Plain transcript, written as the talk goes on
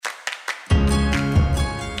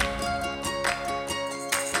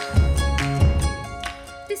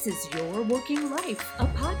This is Your Working Life, a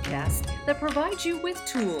podcast that provides you with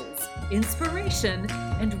tools, inspiration,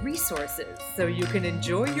 and resources so you can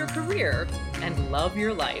enjoy your career and love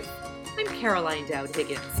your life. I'm Caroline Dowd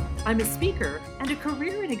Higgins. I'm a speaker and a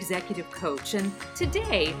career and executive coach, and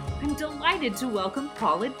today I'm delighted to welcome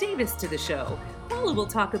Paula Davis to the show. Paula will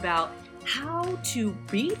talk about how to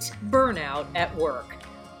beat burnout at work.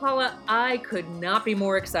 Paula, I could not be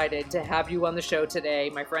more excited to have you on the show today,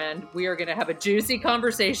 my friend. We are going to have a juicy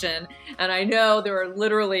conversation, and I know there are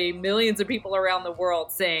literally millions of people around the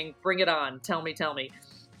world saying, bring it on, tell me.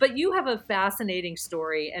 But you have a fascinating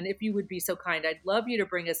story, and if you would be so kind, I'd love you to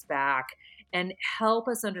bring us back and help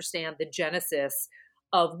us understand the genesis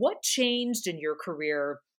of what changed in your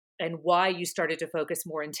career and why you started to focus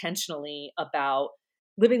more intentionally about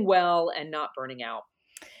living well and not burning out.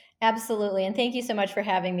 Absolutely. And thank you so much for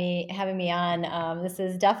having me on. This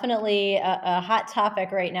is definitely a hot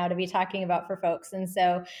topic right now to be talking about for folks. And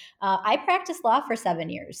so I practiced law for 7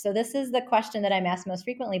 years. So this is the question that I'm asked most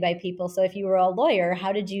frequently by people. So if you were a lawyer,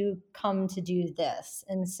 how did you come to do this?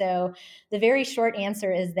 And so the very short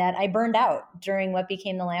answer is that I burned out during what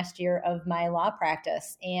became the last year of my law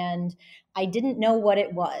practice. And I didn't know what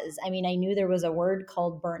it was. I mean, I knew there was a word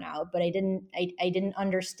called burnout, but I didn't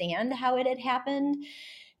understand how it had happened.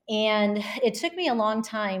 And it took me a long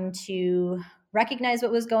time to recognize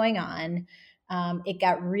what was going on. It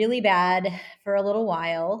got really bad for a little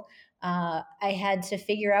while. I had to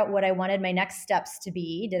figure out what I wanted my next steps to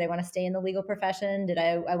be. Did I want to stay in the legal profession? Did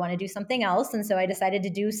I want to do something else? And so I decided to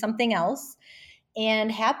do something else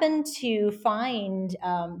and happened to find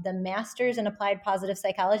the Master's in Applied Positive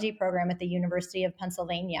Psychology program at the University of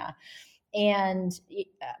Pennsylvania. And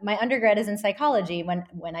my undergrad is in psychology.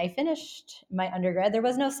 When I finished my undergrad, there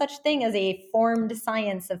was no such thing as a formed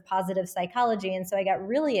science of positive psychology. And so I got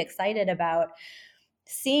really excited about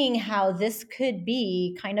seeing how this could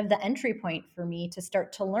be kind of the entry point for me to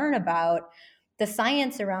start to learn about the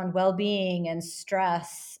science around well-being and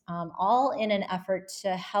stress, all in an effort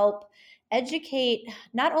to help educate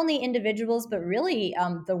not only individuals, but really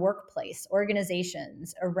the workplace,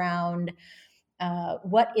 organizations around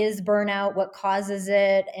what is burnout, what causes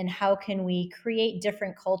it, and how can we create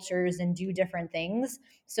different cultures and do different things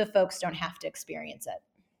so folks don't have to experience it.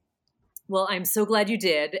 Well, I'm so glad you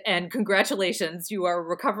did. And congratulations. You are a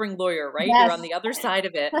recovering lawyer, right? Yes. You're on the other side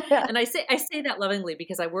of it. And I say that lovingly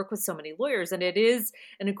because I work with so many lawyers, and it is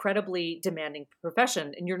an incredibly demanding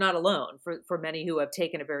profession. And you're not alone for many who have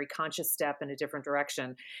taken a very conscious step in a different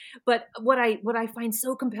direction. But what I find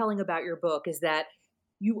so compelling about your book is that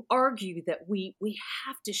you argue that we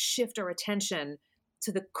have to shift our attention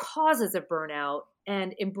to the causes of burnout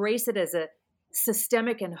and embrace it as a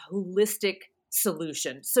systemic and holistic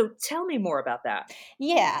solution. So tell me more about that.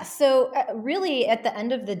 Yeah. So really at the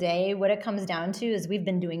end of the day, what it comes down to is we've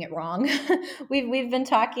been doing it wrong. we've been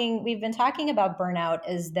talking about burnout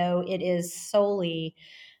as though it is solely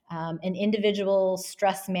an individual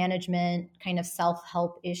stress management kind of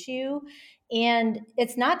self-help issue. And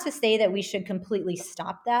it's not to say that we should completely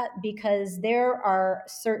stop that, because there are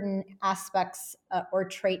certain aspects or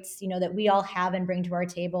traits, that we all have and bring to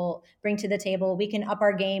the table. We can up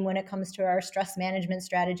our game when it comes to our stress management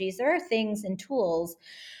strategies. There are things and tools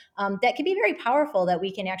that can be very powerful that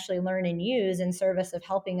we can actually learn and use in service of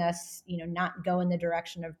helping us, not go in the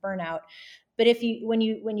direction of burnout. But when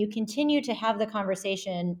you continue to have the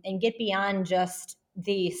conversation and get beyond just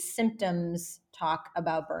the symptoms talk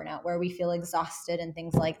about burnout, where we feel exhausted and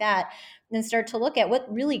things like that, and start to look at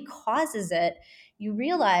what really causes it, you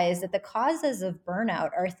realize that the causes of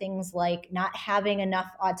burnout are things like not having enough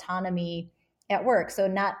autonomy at work. So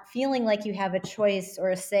not feeling like you have a choice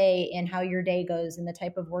or a say in how your day goes and the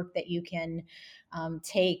type of work that you can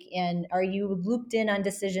take. And are you looped in on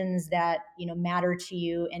decisions that matter to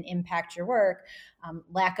you and impact your work?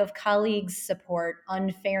 Lack of colleagues support,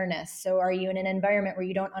 unfairness. So are you in an environment where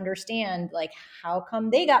you don't understand, like, how come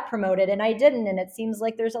they got promoted and I didn't? And it seems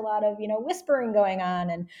like there's a lot of whispering going on,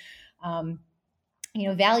 and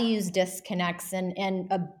values disconnects, and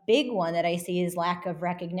a big one that I see is lack of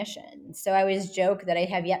recognition. So I always joke that I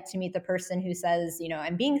have yet to meet the person who says,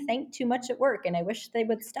 I'm being thanked too much at work and I wish they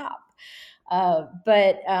would stop.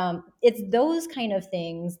 But it's those kind of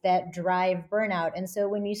things that drive burnout. And so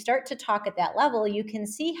when you start to talk at that level, you can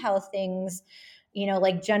see how things,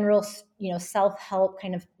 like general, self-help,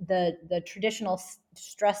 kind of the traditional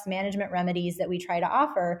stress management remedies that we try to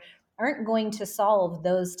offer aren't going to solve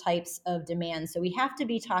those types of demands. So we have to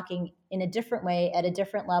be talking in a different way at a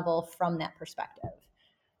different level from that perspective.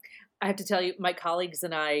 I have to tell you, my colleagues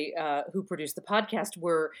and I who produce the podcast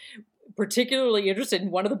were particularly interested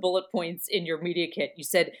in one of the bullet points in your media kit. You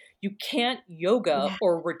said you can't yoga Yeah.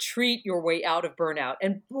 or retreat your way out of burnout.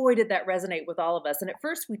 And boy, did that resonate with all of us. And at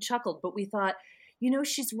first we chuckled, but we thought,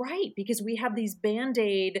 she's right, because we have these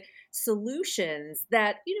band-aid solutions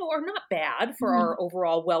that, are not bad for Mhm. our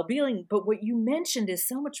overall well-being. But what you mentioned is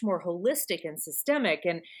so much more holistic and systemic.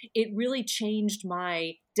 And it really changed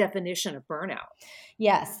my definition of burnout.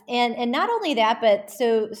 Yes, and not only that, but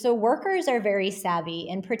so workers are very savvy,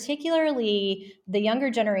 and particularly the younger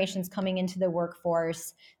generations coming into the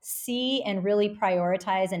workforce see and really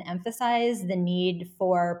prioritize and emphasize the need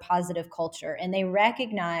for positive culture, and they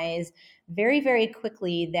recognize very, very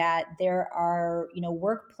quickly that there are,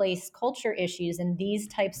 workplace culture issues and these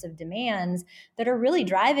types of demands that are really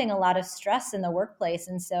driving a lot of stress in the workplace.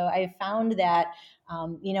 And so I found that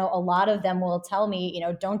a lot of them will tell me,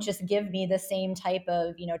 don't just give me the same type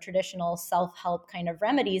of, traditional self-help kind of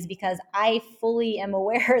remedies, because I fully am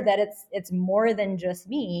aware that it's more than just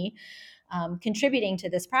me contributing to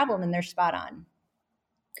this problem, and they're spot on.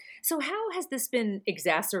 So, how has this been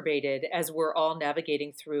exacerbated as we're all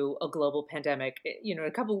navigating through a global pandemic? In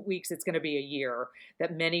a couple of weeks, it's going to be a year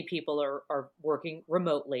that many people are working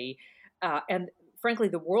remotely. And frankly,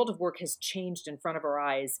 the world of work has changed in front of our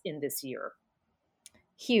eyes in this year.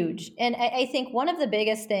 Huge. And I think one of the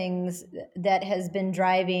biggest things that has been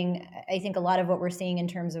driving, I think, a lot of what we're seeing in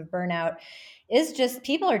terms of burnout is just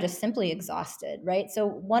people are just simply exhausted, right? So,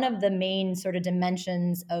 one of the main sort of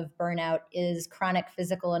dimensions of burnout is chronic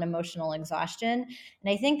physical and emotional exhaustion.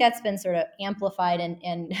 And I think that's been sort of amplified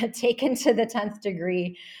and taken to the 10th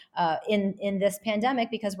degree in this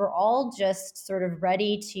pandemic, because we're all just sort of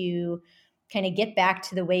ready to kind of get back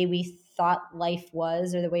to the way we thought life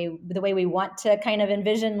was, or the way we want to kind of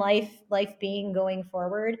envision life being going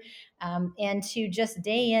forward, and to just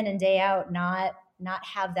day in and day out not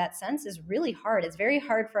have that sense is really hard. It's very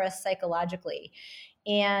hard for us psychologically.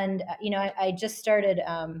 And I just started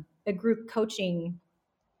a group coaching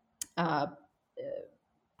uh,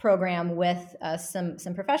 program with some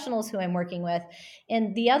professionals who I'm working with.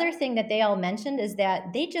 And the other thing that they all mentioned is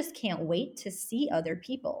that they just can't wait to see other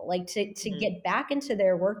people, like to Mhm. get back into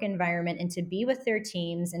their work environment and to be with their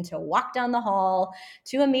teams and to walk down the hall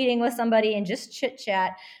to a meeting with somebody and just chit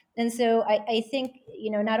chat. And so I think,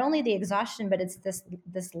 not only the exhaustion, but it's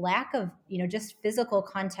this lack of, just physical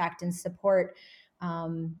contact and support,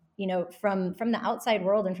 from the outside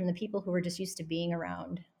world and from the people who are just used to being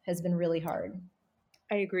around, has been really hard.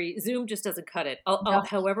 I agree. Zoom just doesn't cut it. No.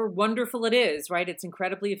 However wonderful it is, right? It's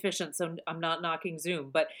incredibly efficient. So I'm not knocking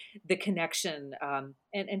Zoom, but the connection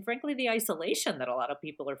and frankly, the isolation that a lot of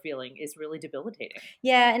people are feeling is really debilitating.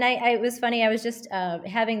 Yeah, and it was funny. I was just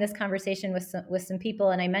having this conversation with some people,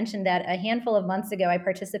 and I mentioned that a handful of months ago, I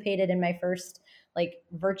participated in my first like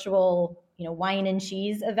virtual, wine and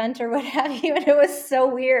cheese event or what have you, and it was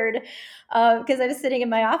so weird because I was sitting in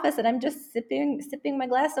my office and I'm just sipping my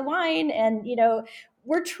glass of wine, and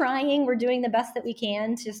we're doing the best that we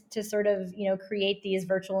can to sort of create these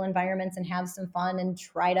virtual environments and have some fun and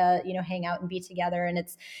try to hang out and be together, and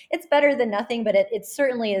it's better than nothing, but it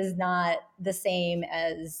certainly is not the same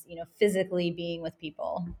as physically being with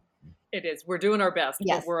people. It is. We're doing our best, but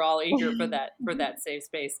Yes. we're all eager for that safe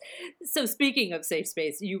space. So speaking of safe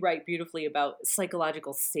space, you write beautifully about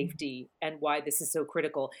psychological safety and why this is so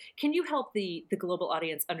critical. Can you help the global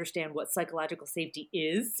audience understand what psychological safety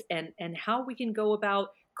is and how we can go about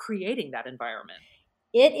creating that environment?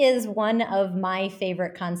 It is one of my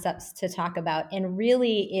favorite concepts to talk about, and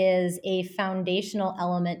really is a foundational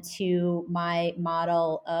element to my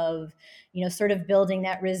model of, sort of building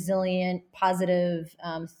that resilient, positive,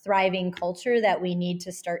 thriving culture that we need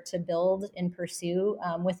to start to build and pursue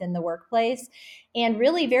within the workplace. And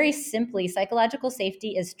really, very simply, psychological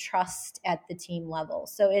safety is trust at the team level.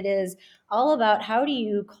 So it is all about how do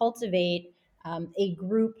you cultivate a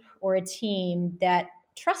group or a team that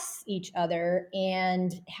trusts each other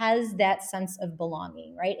and has that sense of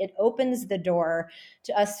belonging, right? It opens the door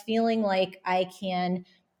to us feeling like I can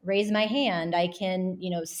raise my hand. I can,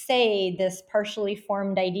 say this partially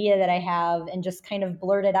formed idea that I have and just kind of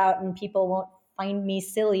blurt it out, and people won't find me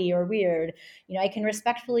silly or weird. I can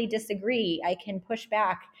respectfully disagree. I can push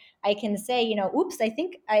back. I can say, oops, I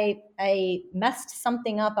think I messed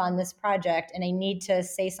something up on this project and I need to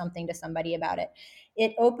say something to somebody about it.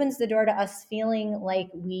 It opens the door to us feeling like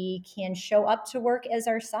we can show up to work as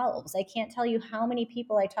ourselves. I can't tell you how many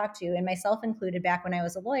people I talked to, and myself included back when I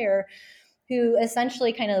was a lawyer, who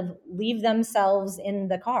essentially kind of leave themselves in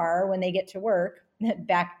the car when they get to work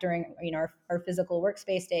back during our physical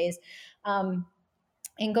workspace days.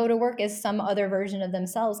 and go to work as some other version of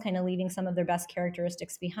themselves, kind of leaving some of their best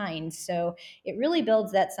characteristics behind. So it really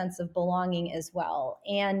builds that sense of belonging as well.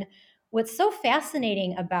 And what's so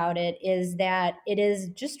fascinating about it is that it is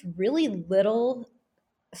just really little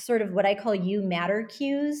sort of what I call you matter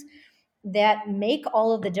cues that make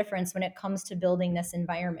all of the difference when it comes to building this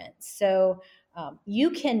environment. So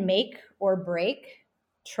you can make or break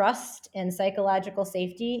trust and psychological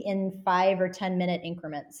safety in 5 or 10 minute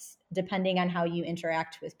increments, depending on how you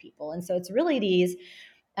interact with people. And so it's really these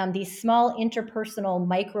small interpersonal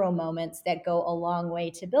micro moments that go a long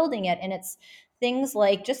way to building it. And it's things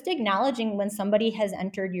like just acknowledging when somebody has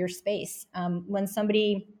entered your space, when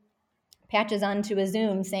somebody patches onto a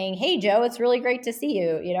Zoom saying, "Hey, Joe, it's really great to see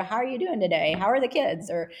you. How are you doing today? How are the kids?"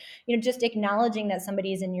 Or, just acknowledging that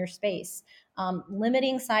somebody's in your space.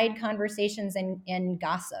 Limiting side conversations and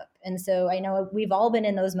gossip. And so I know we've all been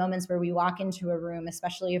in those moments where we walk into a room,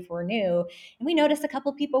 especially if we're new, and we notice a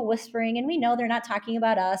couple people whispering, and we know they're not talking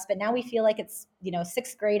about us, but now we feel like it's,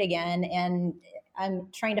 sixth grade again, and I'm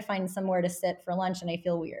trying to find somewhere to sit for lunch and I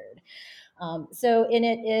feel weird. And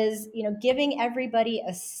it is, giving everybody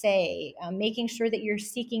a say, making sure that you're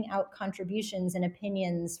seeking out contributions and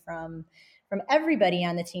opinions from everybody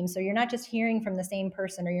on the team. So you're not just hearing from the same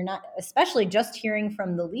person, or you're not especially just hearing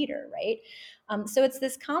from the leader, right? So it's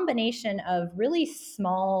this combination of really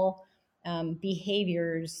small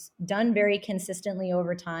behaviors done very consistently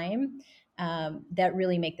over time that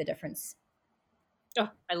really make the difference. Oh,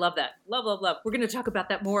 I love that. Love, love, love. We're going to talk about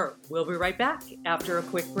that more. We'll be right back after a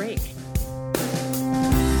quick break.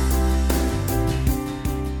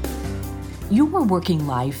 Your working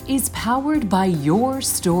life is powered by your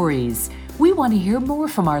stories. We want to hear more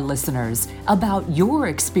from our listeners about your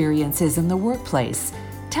experiences in the workplace.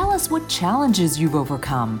 Tell us what challenges you've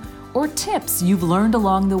overcome or tips you've learned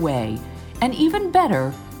along the way. And even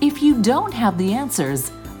better, if you don't have the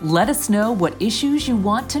answers, let us know what issues you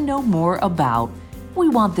want to know more about. We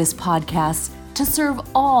want this podcast to serve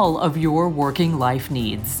all of your working life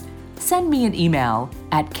needs. Send me an email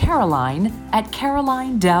at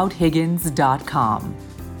caroline@carolinedowdhiggins.com.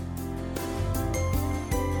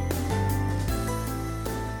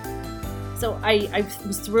 So I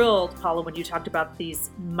was thrilled, Paula, when you talked about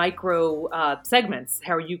these micro segments,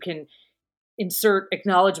 how you can insert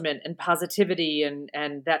acknowledgement and positivity and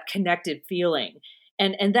that connected feeling.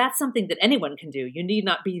 And that's something that anyone can do. You need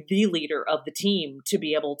not be the leader of the team to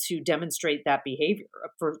be able to demonstrate that behavior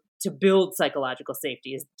to build psychological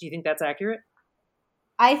safety. Do you think that's accurate?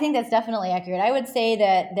 I think that's definitely accurate. I would say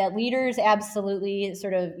that leaders absolutely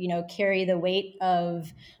sort of, carry the weight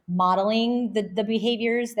of modeling the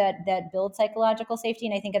behaviors that build psychological safety.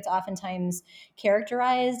 And I think it's oftentimes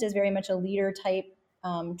characterized as very much a leader type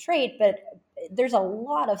trait, but there's a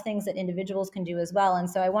lot of things that individuals can do as well. And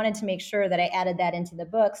so I wanted to make sure that I added that into the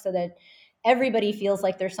book so that everybody feels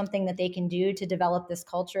like there's something that they can do to develop this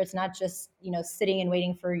culture. It's not just, sitting and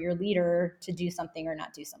waiting for your leader to do something or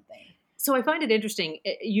not do something. So I find it interesting.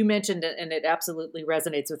 You mentioned it, and it absolutely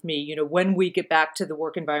resonates with me, when we get back to the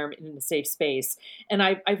work environment in a safe space. And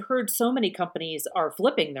I've heard so many companies are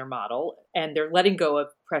flipping their model and they're letting go of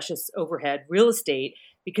precious overhead real estate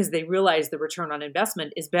because they realize the return on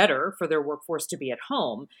investment is better for their workforce to be at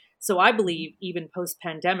home. So I believe even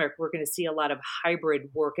post-pandemic, we're going to see a lot of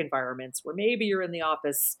hybrid work environments where maybe you're in the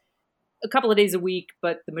office a couple of days a week,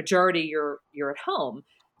 but the majority you're at home.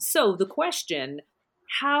 So the question,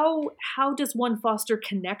 how does one foster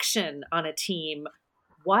connection on a team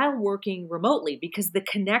while working remotely? Because the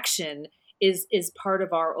connection is part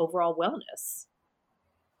of our overall wellness.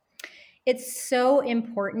 It's so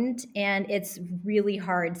important and it's really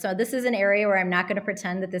hard. So this is an area where I'm not going to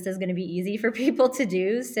pretend that this is going to be easy for people to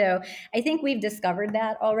do. So I think we've discovered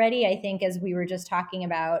that already. I think as we were just talking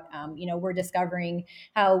about, we're discovering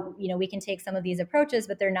how, we can take some of these approaches,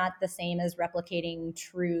 but they're not the same as replicating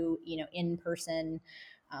true, in-person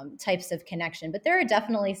types of connection. But there are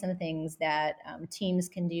definitely some things that teams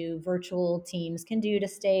can do, virtual teams can do to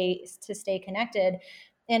stay connected.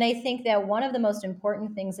 And I think that one of the most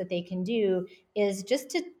important things that they can do is just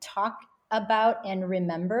to talk about and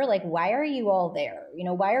remember, like, why are you all there?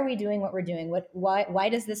 Why are we doing what we're doing? Why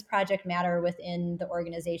does this project matter within the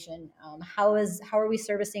organization? How are we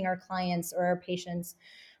servicing our clients or our patients?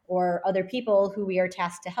 or other people who we are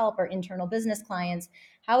tasked to help, our internal business clients.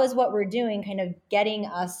 How is what we're doing kind of getting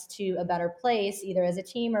us to a better place, either as a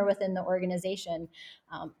team or within the organization?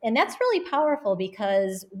 And that's really powerful,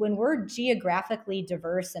 because when we're geographically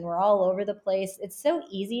diverse and we're all over the place, it's so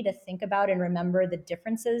easy to think about and remember the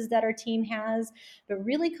differences that our team has. But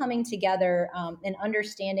really coming together and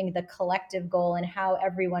understanding the collective goal and how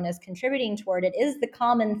everyone is contributing toward it is the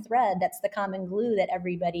common thread. That's the common glue that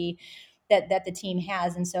everybody that the team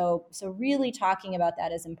has. And so really talking about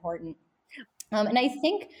that is important. And I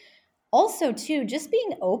think also too, just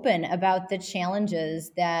being open about the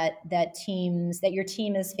challenges that your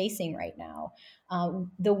team is facing right now.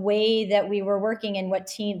 The way that we were working and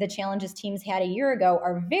the challenges teams had a year ago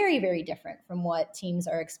are very, very different from what teams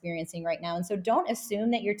are experiencing right now. And so don't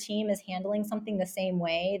assume that your team is handling something the same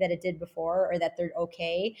way that it did before, or that they're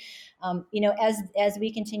okay. As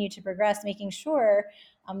we continue to progress, making sure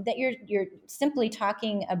that you're simply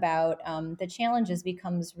talking about the challenges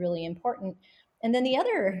becomes really important. And then the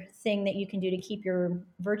other thing that you can do to keep your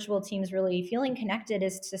virtual teams really feeling connected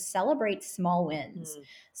is to celebrate small wins,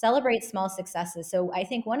 celebrate small successes. So I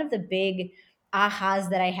think one of the big ahas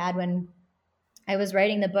that I had when I was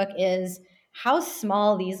writing the book is how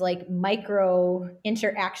small these like micro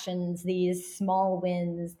interactions, these small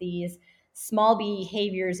wins, these small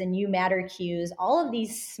behaviors and you matter cues, all of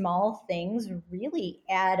these small things really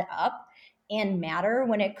add up and matter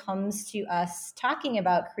when it comes to us talking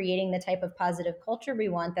about creating the type of positive culture we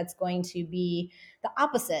want that's going to be the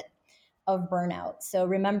opposite of burnout. So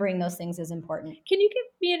remembering those things is important. Can you give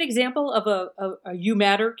me an example of a you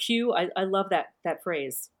matter cue? I love that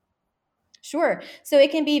phrase. Sure. So it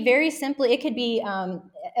can be very simply, it could be,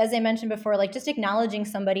 as I mentioned before, like just acknowledging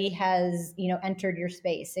somebody has, entered your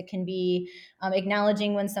space. It can be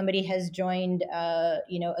acknowledging when somebody has joined, a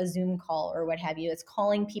Zoom call or what have you. It's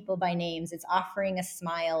calling people by names. It's offering a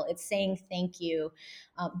smile. It's saying thank you.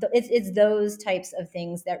 It's those types of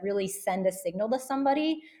things that really send a signal to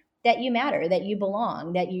somebody that you matter, that you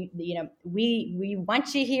belong, that we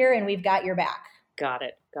want you here and we've got your back. Got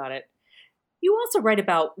it. You also write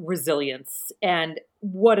about resilience and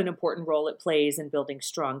what an important role it plays in building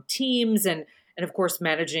strong teams and of course,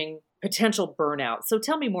 managing potential burnout. So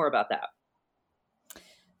tell me more about that.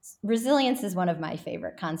 Resilience is one of my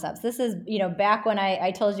favorite concepts. This is, back when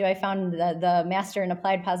I told you I found the Master in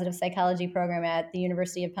Applied Positive Psychology program at the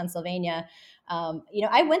University of Pennsylvania.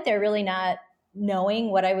 I went there really not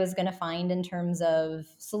knowing what I was going to find in terms of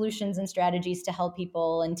solutions and strategies to help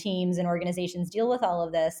people and teams and organizations deal with all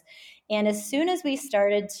of this. And as soon as we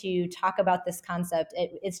started to talk about this concept,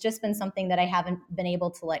 it's just been something that I haven't been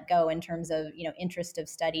able to let go in terms of, interest of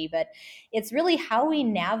study. But it's really how we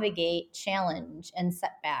navigate challenge and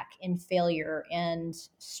setback and failure and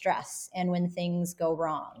stress and when things go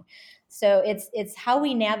wrong. So it's how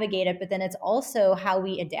we navigate it, but then it's also how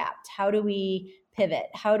we adapt. How do we pivot?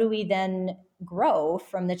 How do we then grow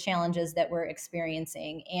from the challenges that we're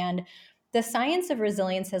experiencing? And the science of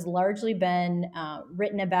resilience has largely been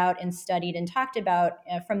written about and studied and talked about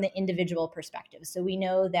from the individual perspective. So we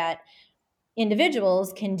know that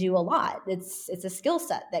individuals can do a lot. It's a skill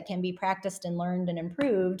set that can be practiced and learned and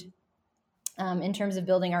improved in terms of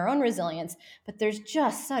building our own resilience. But there's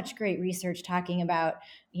just such great research talking about,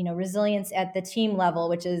 resilience at the team level,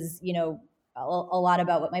 which is, a lot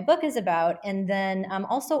about what my book is about. And then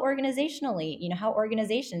also organizationally, how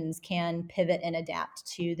organizations can pivot and adapt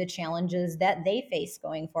to the challenges that they face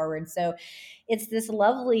going forward. So it's this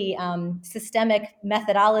lovely systemic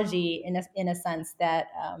methodology in a sense that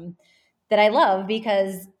I love,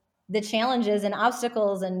 because the challenges and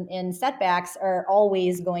obstacles and setbacks are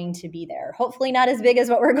always going to be there. Hopefully not as big as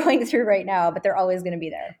what we're going through right now, but they're always going to be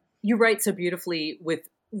there. You write so beautifully with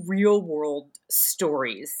real world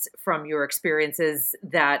stories from your experiences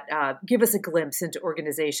that give us a glimpse into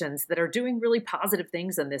organizations that are doing really positive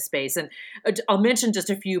things in this space. And I'll mention just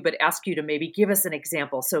a few, but ask you to maybe give us an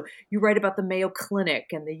example. So you write about the Mayo Clinic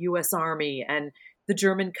and the U.S. Army and the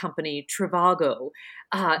German company Trivago,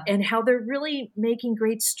 and how they're really making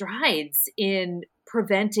great strides in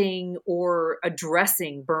preventing or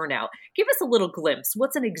addressing burnout. Give us a little glimpse.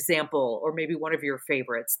 What's an example or maybe one of your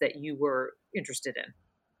favorites that you were interested in?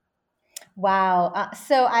 Wow.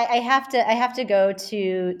 So I have to go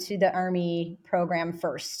to the Army program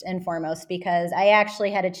first and foremost, because I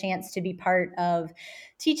actually had a chance to be part of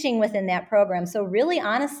teaching within that program. So really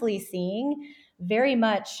honestly seeing very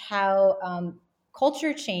much how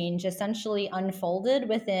culture change essentially unfolded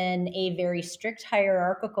within a very strict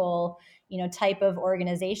hierarchical, type of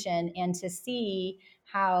organization, and to see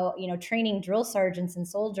how, training drill sergeants and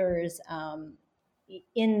soldiers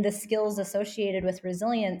in the skills associated with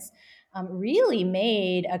resilience really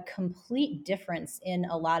made a complete difference in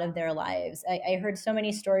a lot of their lives. I heard so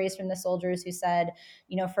many stories from the soldiers who said,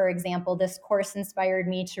 for example, this course inspired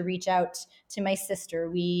me to reach out to my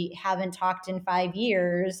sister. We haven't talked in 5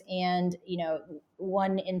 years. And,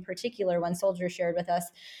 one in particular, one soldier shared with us,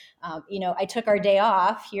 I took our day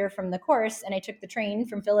off here from the course and I took the train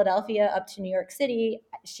from Philadelphia up to New York City.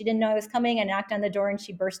 She didn't know I was coming. I knocked on the door and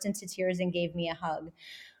she burst into tears and gave me a hug.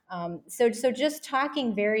 So just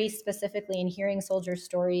talking very specifically and hearing soldier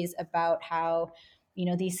stories about how,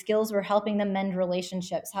 these skills were helping them mend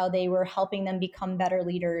relationships, how they were helping them become better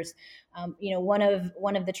leaders. One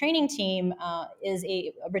of the training team is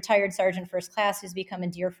a retired sergeant first class who's become a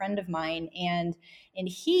dear friend of mine, and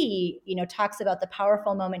he, talks about the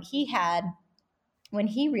powerful moment he had when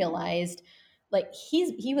he realized, like,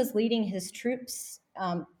 he was leading his troops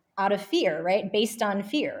out of fear, right? Based on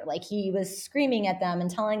fear. Like, he was screaming at them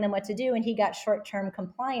and telling them what to do, and he got short-term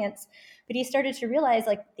compliance. But he started to realize,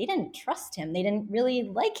 like, they didn't trust him. They didn't really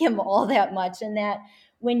like him all that much. And that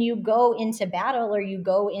when you go into battle or you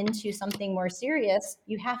go into something more serious,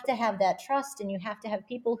 you have to have that trust, and you have to have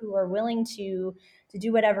people who are willing to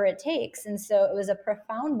do whatever it takes. And so it was a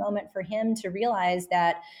profound moment for him to realize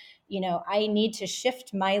that, I need to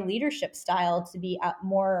shift my leadership style to be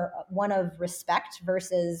more one of respect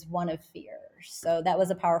versus one of fear. So that was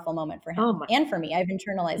a powerful moment for him and for me. I've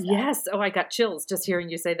internalized that. Yes. Oh, I got chills just hearing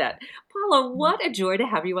you say that. Paula, what a joy to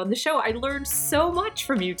have you on the show. I learned so much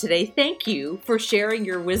from you today. Thank you for sharing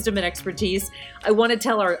your wisdom and expertise. I want to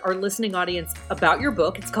tell our listening audience about your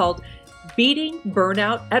book. It's called Beating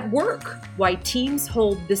Burnout at Work: Why Teams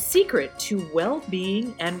Hold the Secret to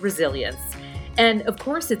Well-Being and Resilience. And of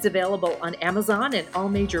course, it's available on Amazon and all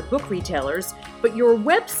major book retailers, but your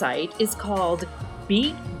website is called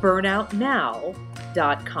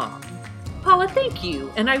beatburnoutnow.com. Paula, thank you,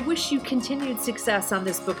 and I wish you continued success on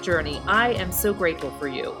this book journey. I am so grateful for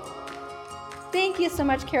you. Thank you so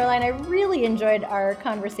much, Caroline. I really enjoyed our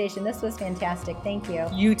conversation. This was fantastic. Thank you.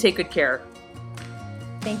 You take good care.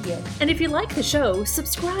 Thank you. And if you like the show,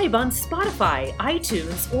 subscribe on Spotify,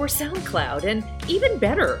 iTunes, or SoundCloud. And even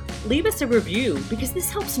better, leave us a review, because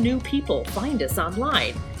this helps new people find us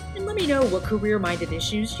online. And let me know what career-minded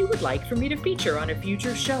issues you would like for me to feature on a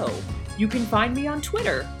future show. You can find me on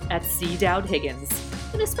Twitter at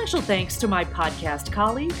 @CDowdHiggins. And a special thanks to my podcast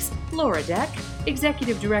colleagues, Laura Deck,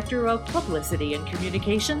 Executive Director of Publicity and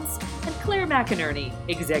Communications, and Claire McInerney,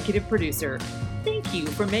 Executive Producer. Thank you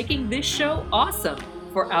for making this show awesome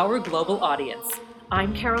for our global audience.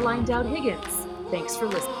 I'm Caroline Dowd Higgins. Thanks for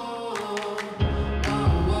listening.